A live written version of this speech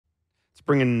Let's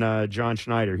bring in John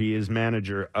Schneider. He is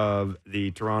manager of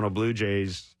the Toronto Blue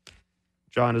Jays.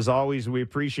 John, as always, we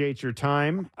appreciate your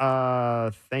time.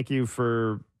 Thank you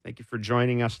for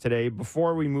joining us today.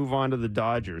 Before we move on to the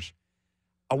Dodgers,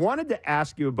 I wanted to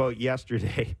ask you about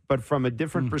yesterday, but from a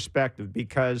different perspective,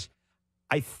 because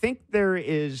I think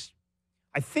there's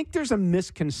a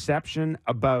misconception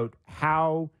about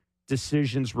how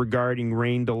decisions regarding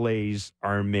rain delays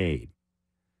are made.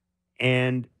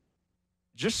 And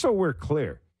just so we're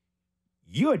clear,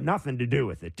 you had nothing to do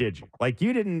with it, did you? Like,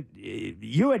 you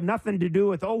had nothing to do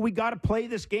with, we got to play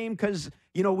this game because,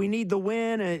 we need the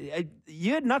win.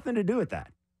 You had nothing to do with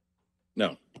that.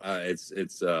 No, it's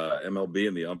MLB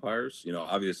and the umpires.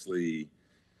 Obviously,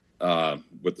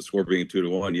 with the score being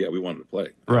 2-1, yeah, we wanted to play.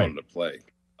 Right.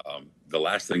 The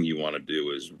last thing you want to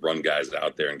do is run guys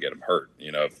out there and get them hurt.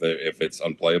 If it's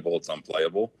unplayable, it's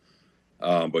unplayable.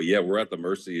 But yeah, we're at the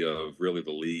mercy of really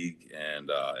the league and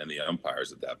the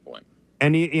umpires at that point.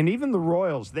 And even the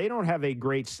Royals, they don't have a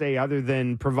great say other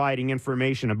than providing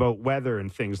information about weather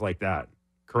and things like that.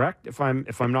 Correct? If I'm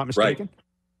not mistaken. Right.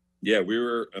 Yeah,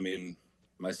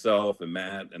 myself and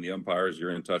Matt and the umpires,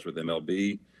 you're in touch with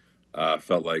MLB.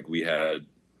 Felt like we had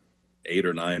 8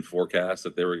 or 9 forecasts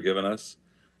that they were giving us.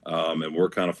 And we're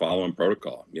kind of following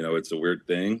protocol. It's a weird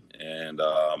thing. And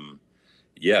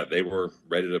yeah, they were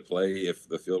ready to play if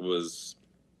the field was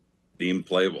deemed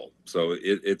playable. So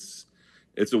it's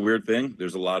a weird thing.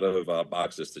 There's a lot of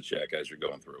boxes to check as you're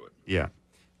going through it. Yeah.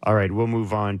 All right, we'll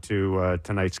move on to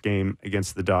tonight's game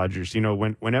against the Dodgers.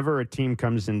 Whenever a team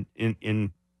comes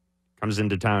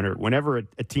into town, or whenever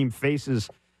a team faces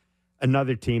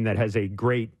another team that has a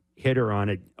great hitter on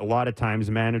it, a lot of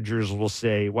times managers will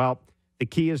say, well, the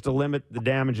key is to limit the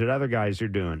damage that other guys are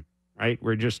doing, right?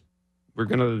 If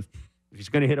he's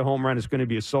going to hit a home run, it's going to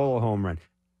be a solo home run.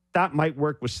 That might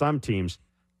work with some teams.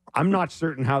 I'm not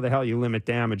certain how the hell you limit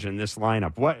damage in this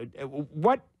lineup.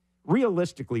 What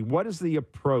realistically, what is the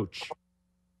approach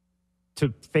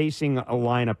to facing a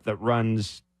lineup that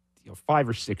runs 5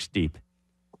 or 6 deep?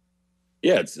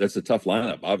 Yeah, that's a tough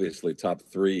lineup. Obviously, top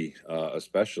 3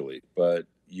 especially. But,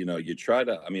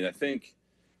 I think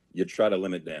you try to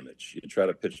limit damage. You try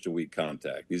to pitch to weak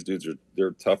contact. These dudes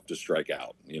they're tough to strike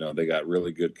out. They got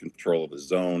really good control of the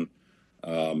zone.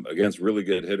 Against really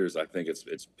good hitters, I think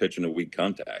it's pitching to weak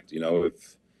contact.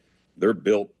 If they're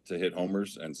built to hit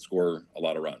homers and score a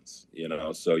lot of runs,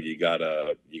 so you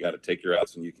gotta take your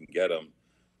outs when you can get them.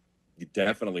 You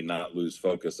definitely not lose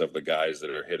focus of the guys that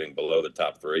are hitting below the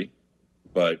top 3,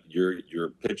 but you're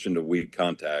pitching to weak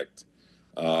contact.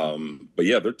 But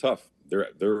yeah, they're tough.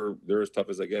 They're as tough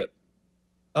as they get.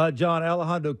 John,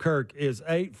 Alejandro Kirk is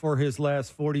 8 for his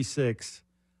last 46,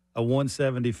 a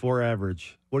 174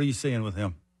 average. What are you seeing with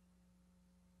him?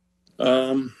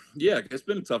 Yeah, it's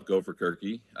been a tough go for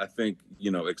Kirky. I think,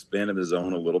 expanded the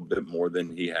zone a little bit more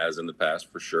than he has in the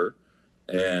past for sure.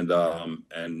 And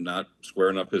not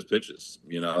squaring up his pitches.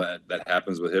 That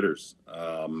happens with hitters.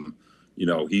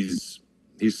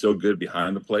 He's so good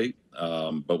behind the plate.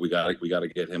 But we got to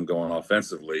get him going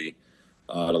offensively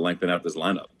to lengthen out this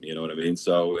lineup. You know what I mean?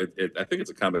 So I think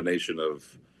it's a combination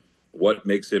of what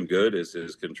makes him good is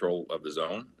his control of the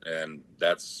zone, and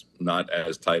that's not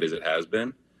as tight as it has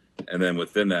been. And then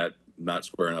within that, not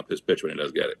squaring up his pitch when he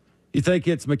does get it. You think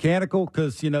it's mechanical?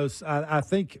 Because, I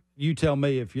think, you tell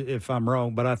me if I'm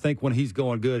wrong, but I think when he's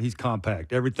going good, he's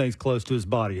compact. Everything's close to his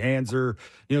body. Hands are,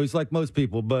 he's like most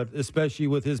people, but especially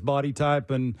with his body type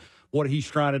and what he's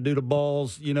trying to do to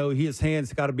balls, his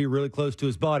hands got to be really close to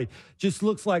his body. Just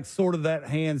looks like sort of that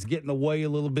hand's getting away a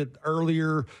little bit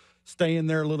earlier, staying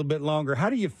there a little bit longer. How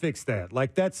do you fix that?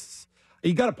 Like,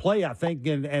 you got to play, I think,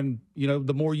 and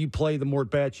the more you play, the more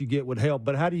at-bats you get would help.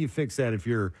 But how do you fix that if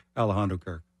you're Alejandro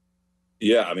Kirk?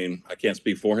 Yeah, I can't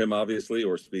speak for him, obviously,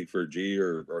 or speak for G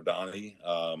or Donnie.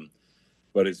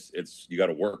 But it's you got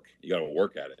to work. You got to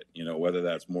work at it. Whether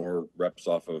that's more reps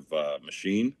off of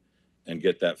machine and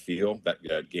get that feel,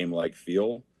 that game-like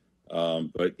feel.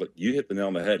 But you hit the nail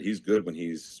on the head. He's good when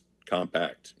he's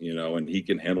compact, and he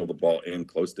can handle the ball in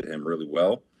close to him really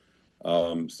well.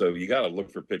 So you got to look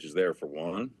for pitches there for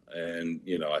one. And,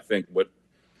 I think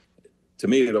to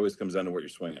me, it always comes down to what you're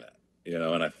swinging at,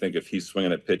 and I think if he's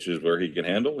swinging at pitches where he can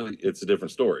handle, it's a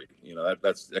different story.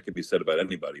 That could be said about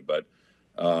anybody, but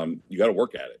you got to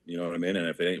work at it. You know what I mean? And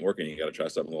if it ain't working, you got to try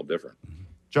something a little different.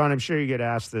 John, I'm sure you get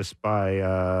asked this by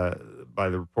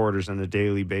the reporters on a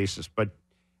daily basis, but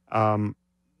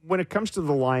when it comes to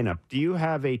the lineup, do you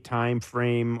have a time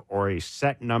frame or a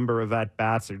set number of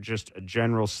at-bats or just a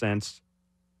general sense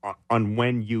on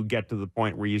when you get to the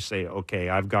point where you say, okay,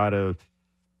 I've got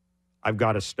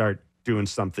to start doing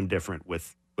something different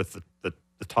with the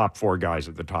the top 4 guys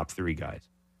or the top 3 guys?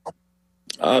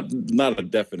 Not a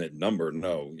definite number.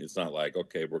 No, it's not like,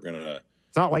 okay, we're going to.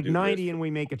 It's not like do 90 this. and we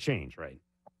make a change, right?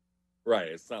 Right.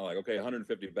 It's not like, okay,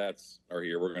 150 bats are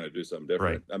here. We're going to do something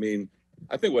different. Right. I mean,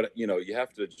 I think you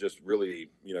have to just really,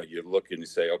 you look and you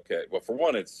say, okay, well, for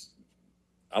one, I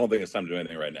don't think it's time to do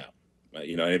anything right now.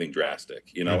 Anything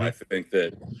drastic. Mm-hmm. I think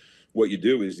that what you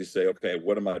do is you say, okay,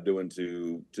 what am I doing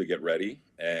to get ready?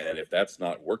 And if that's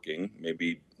not working,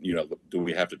 maybe, do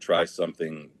we have to try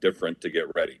something different to get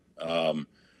ready?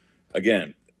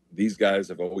 Again, these guys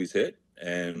have always hit,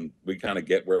 and we kind of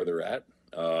get where they're at.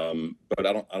 But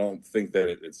I don't think that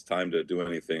it's time to do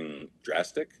anything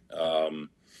drastic.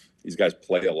 These guys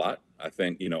play a lot. I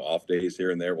think, off days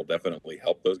here and there will definitely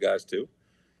help those guys too.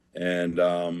 And,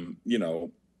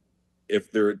 if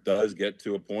there does get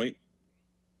to a point,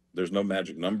 there's no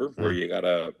magic number where you got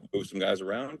to move some guys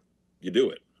around, you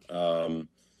do it.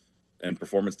 And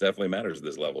performance definitely matters at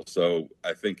this level. So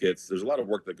I think there's a lot of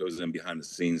work that goes in behind the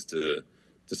scenes to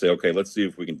say, okay, let's see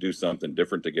if we can do something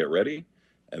different to get ready.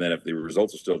 And then if the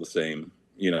results are still the same,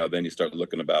 then you start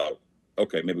looking about,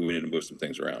 okay, maybe we need to move some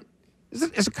things around. Is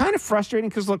it kind of frustrating?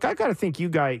 Because, look, I got to think you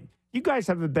guys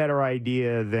have a better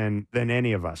idea than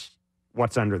any of us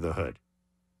what's under the hood,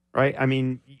 right? I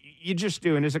mean, you just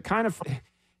do. And is it kind of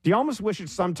 – do you almost wish it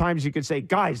sometimes you could say,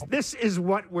 guys, this is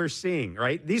what we're seeing,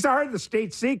 right? These are the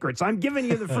state secrets. I'm giving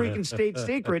you the freaking state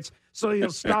secrets so you'll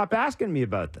stop asking me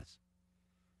about this.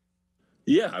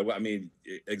 Yeah, I mean,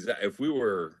 exactly. If we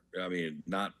were,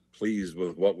 not pleased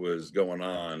with what was going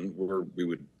on, we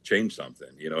would change something.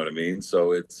 You know what I mean?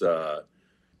 So it's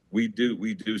we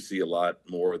do see a lot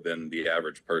more than the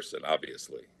average person,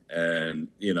 obviously, and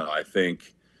I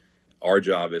think our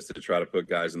job is to try to put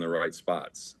guys in the right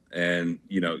spots. And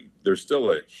there's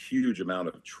still a huge amount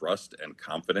of trust and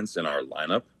confidence in our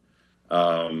lineup.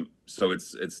 So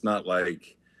it's not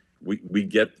like. We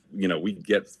get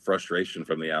frustration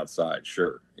from the outside,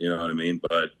 sure, you know what I mean.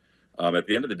 But at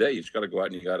the end of the day, you just got to go out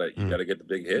and you got to get the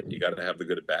big hit. You got to have the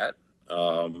good at bat,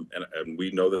 and we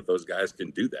know that those guys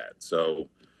can do that. So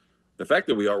the fact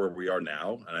that we are where we are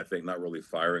now, and I think not really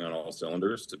firing on all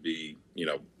cylinders to be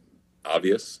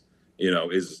obvious,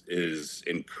 is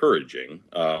encouraging.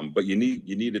 But you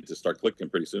need it to start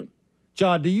clicking pretty soon.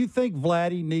 John, do you think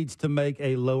Vladdy needs to make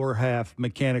a lower half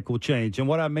mechanical change? And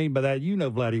what I mean by that,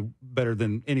 Vladdy better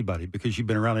than anybody because you've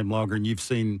been around him longer and you've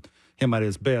seen him at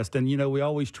his best. And, we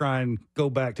always try and go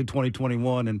back to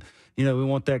 2021 and, we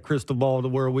want that crystal ball to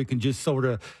where we can just sort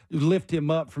of lift him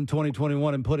up from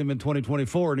 2021 and put him in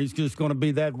 2024. And he's just going to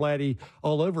be that Vladdy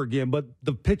all over again. But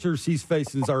the pitchers he's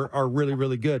facing are really,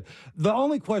 really good. The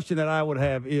only question that I would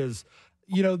have is,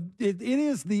 it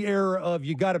is the era of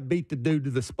you got to beat the dude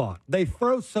to the spot. They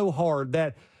throw so hard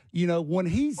that, when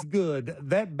he's good,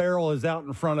 that barrel is out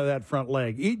in front of that front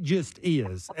leg. It just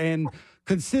is. And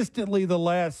consistently the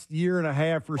last year and a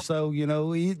half or so,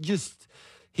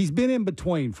 he's been in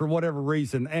between for whatever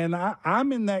reason. And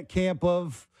I'm in that camp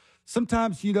of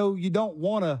sometimes, you don't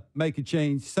want to make a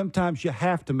change. Sometimes you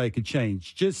have to make a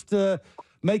change just to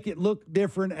make it look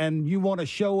different, and you want to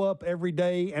show up every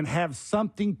day and have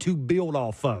something to build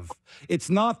off of.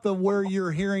 It's not where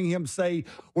you're hearing him say,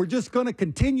 we're just going to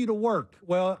continue to work.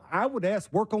 Well, I would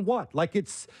ask, work on what? Like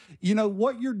it's,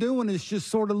 what you're doing is just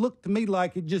sort of look to me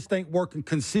like it just ain't working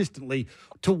consistently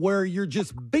to where you're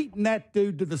just beating that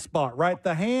dude to the spot, right?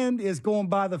 The hand is going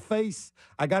by the face.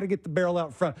 I got to get the barrel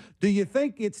out front. Do you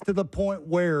think it's to the point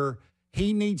where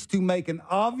he needs to make an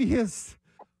obvious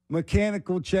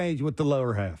mechanical change with the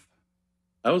lower half?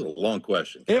 That was a long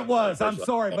question. It was. I'm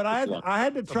sorry, but I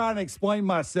had to try and explain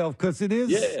myself because it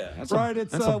is right.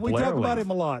 It's we talk about him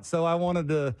a lot, so I wanted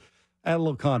to add a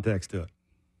little context to it.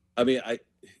 I mean, I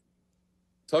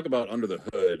talk about under the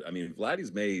hood. I mean,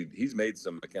 Vladdy's made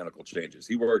some mechanical changes.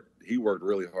 He worked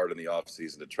really hard in the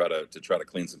offseason to try to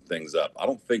clean some things up. I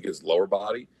don't think his lower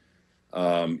body.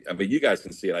 I mean, you guys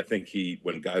can see it. I think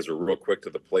when guys are real quick to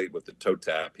the plate with the toe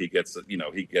tap, he gets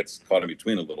caught in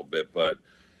between a little bit, but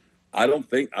I don't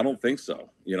think so.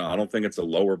 I don't think it's a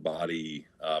lower body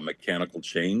mechanical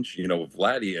change. With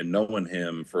Vladdy and knowing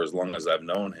him for as long as I've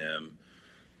known him,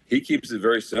 he keeps it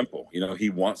very simple. He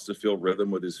wants to feel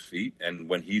rhythm with his feet, and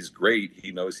when he's great,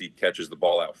 he knows he catches the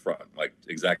ball out front,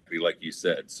 exactly like you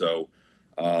said. So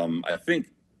I think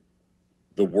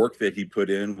the work that he put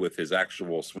in with his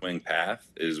actual swing path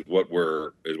is what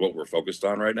we're focused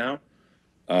on right now.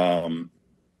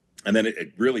 And then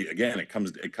it really, again, it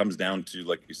comes down to,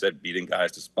 like you said, beating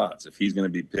guys to spots. If he's going to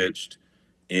be pitched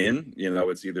in,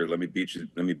 it's either let me beat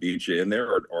you in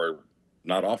there or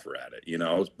not offer at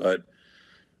it, But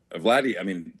Vladdy, I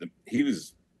mean, he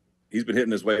was he's been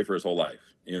hitting this way for his whole life.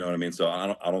 You know what I mean? So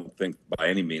I don't think by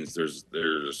any means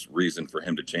there's reason for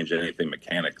him to change anything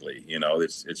mechanically. You know,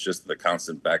 it's just the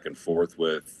constant back and forth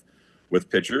with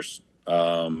pitchers.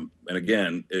 And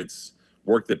again, it's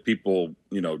work that people,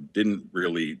 you know, didn't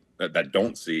really that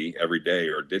don't see every day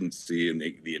or didn't see in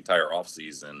the entire off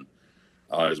season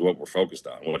is what we're focused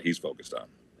on, what he's focused on.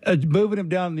 Moving him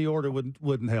down in the order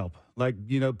wouldn't help. Like,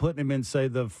 you know, putting him in, say,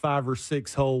 the 5 or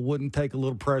 6 hole wouldn't take a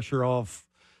little pressure off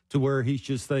to where he's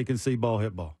just thinking see ball,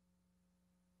 hit ball.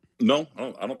 No,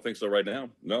 I don't think so right now.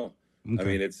 No. Okay. I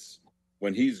mean, it's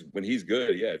when he's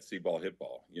good, yeah, it's see ball, hit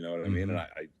ball. You know what I mean? And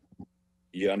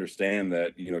you understand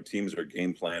that, you know, teams are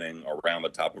game planning around the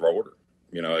top of our order.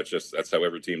 You know, that's how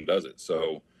every team does it.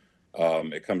 So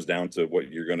it comes down to what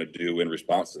you're going to do in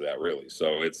response to that, really.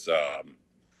 So it's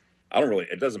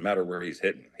it doesn't matter where he's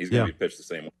hitting. He's going to be pitched the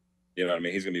same way. You know what I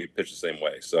mean? He's going to be pitched the same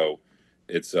way. So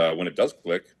it's when it does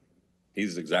click,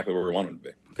 he's exactly where we want him to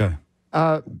be. Okay.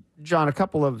 John, a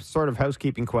couple of sort of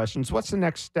housekeeping questions. What's the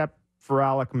next step for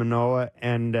Alex Manoah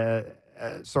and have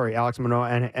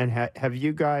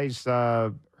you guys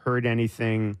heard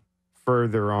anything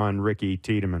further on Ricky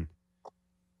Tiedemann?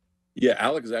 Yeah,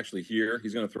 Alex is actually here.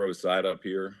 He's going to throw his side up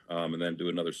here and then do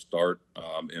another start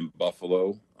in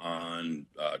Buffalo on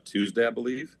Tuesday, I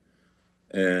believe.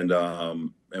 And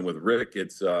with Rick,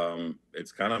 it's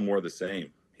kind of more of the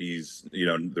same. He's, you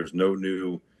know, there's no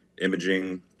new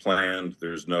imaging planned.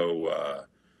 There's no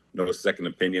second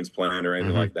opinions planned or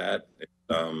anything like that.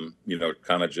 You know,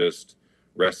 kind of just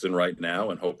resting right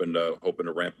now and hoping to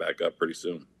ramp back up pretty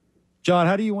soon. John,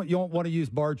 how do you want to use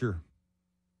Barger?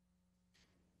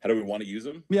 How do we want to use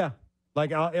him? Yeah,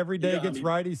 like every day against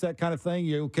righties, that kind of thing.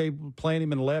 You okay playing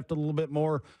him in left a little bit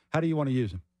more? How do you want to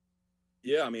use him?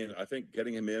 Yeah, I mean, I think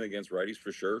getting him in against righties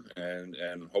for sure, and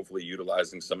hopefully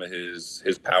utilizing some of his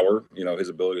power, you know, his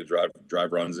ability to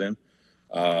drive runs in.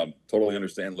 Totally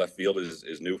understand left field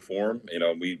is new for him. You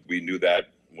know, we knew that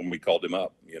when we called him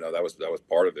up. You know, that was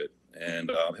part of it,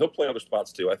 and he'll play other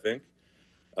spots too, I think.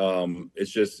 It's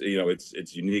just, you know,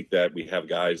 it's unique that we have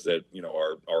guys that, you know,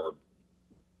 are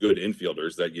good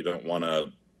infielders that you don't want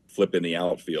to flip in the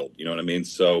outfield. You know what I mean?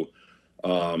 So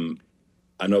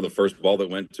I know the first ball that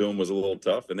went to him was a little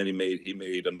tough, and then he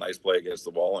made a nice play against the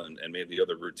wall and made the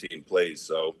other routine plays.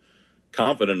 So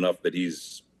confident enough that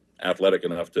he's athletic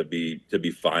enough to be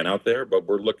fine out there, but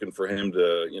we're looking for him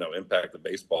to, you know, impact the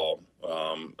baseball,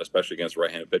 especially against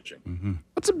right-handed pitching.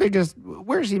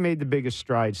 Where's he made the biggest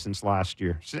strides since last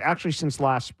year? Actually, since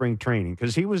last spring training,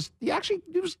 because he was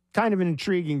kind of an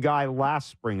intriguing guy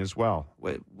last spring as well.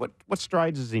 What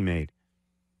strides has he made?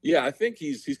 Yeah, I think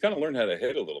he's kind of learned how to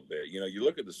hit a little bit. You know, you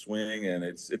look at the swing, and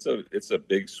it's a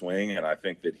big swing, and I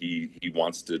think that he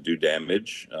wants to do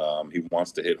damage. He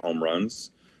wants to hit home runs.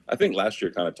 I think last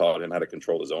year kind of taught him how to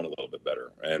control his zone a little bit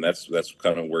better, and that's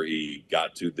kind of where he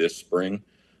got to this spring.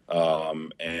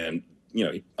 And you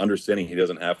know, understanding he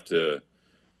doesn't have to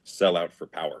sell out for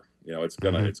power. You know, it's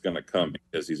gonna come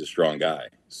because he's a strong guy.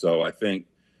 So I think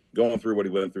going through what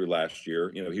he went through last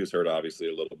year, you know, he was hurt obviously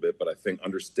a little bit, but I think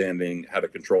understanding how to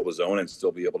control the zone and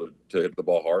still be able to hit the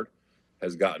ball hard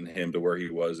has gotten him to where he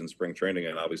was in spring training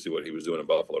and obviously what he was doing in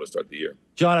Buffalo to start the year.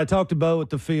 John, I talked to Bo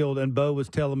at the field, and Bo was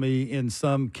telling me in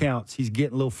some counts he's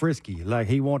getting a little frisky. Like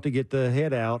he wants to get the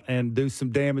head out and do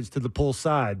some damage to the pull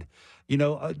side. You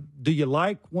know, do you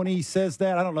like when he says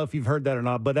that? I don't know if you've heard that or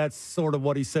not, but that's sort of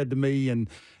what he said to me. And,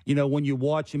 you know, when you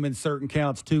watch him in certain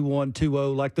counts, 2-1,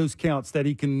 2-0, like those counts that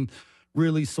he can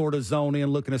really sort of zone in,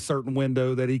 look in a certain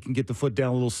window that he can get the foot down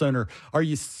a little center. Are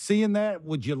you seeing that?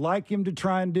 Would you like him to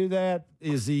try and do that?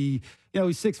 Is he, you know,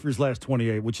 he's 6 for his last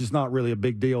 28, which is not really a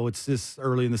big deal. It's this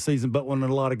early in the season, but when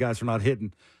a lot of guys are not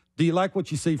hitting. Do you like what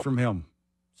you see from him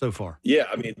so far? Yeah,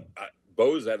 I mean,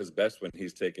 Bo's at his best when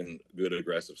he's taking good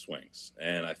aggressive swings.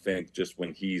 And I think just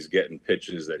when he's getting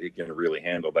pitches that he can really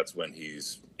handle, that's when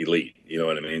he's elite. You know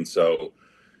what I mean? So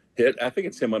I think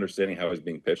it's him understanding how he's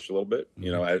being pitched a little bit,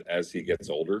 you know, as he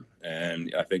gets older.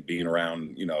 And I think being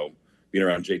around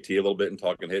JT a little bit and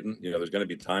talking hitting, you know, there's going to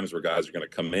be times where guys are going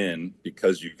to come in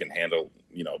because you can handle,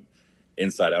 you know,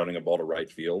 inside outing a ball to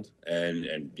right field.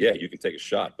 And yeah, you can take a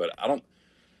shot, but I want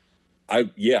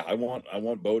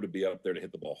Bo to be up there to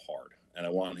hit the ball hard. And I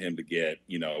want him to get,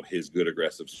 you know, his good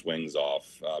aggressive swings off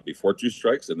before 2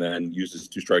 strikes and then use his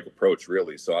 2-strike approach,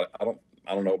 really. So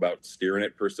I don't know about steering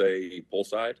it per se pull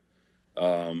side.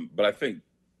 But I think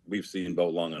we've seen Bo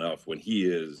long enough when he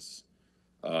is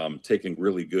taking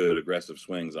really good aggressive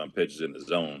swings on pitches in the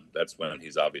zone. That's when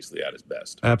he's obviously at his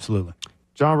best. Absolutely.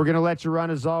 John, we're going to let you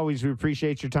run as always. We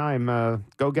appreciate your time.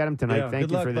 Go get him tonight. Yeah, Thank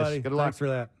you luck, for this. buddy. Good luck. Thanks for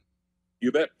that.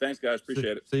 You bet. Thanks, guys.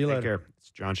 Appreciate it. See you Take later. care. It's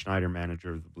John Schneider,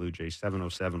 manager of the Blue Jays.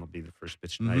 7:07 will be the first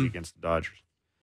pitch tonight against the Dodgers.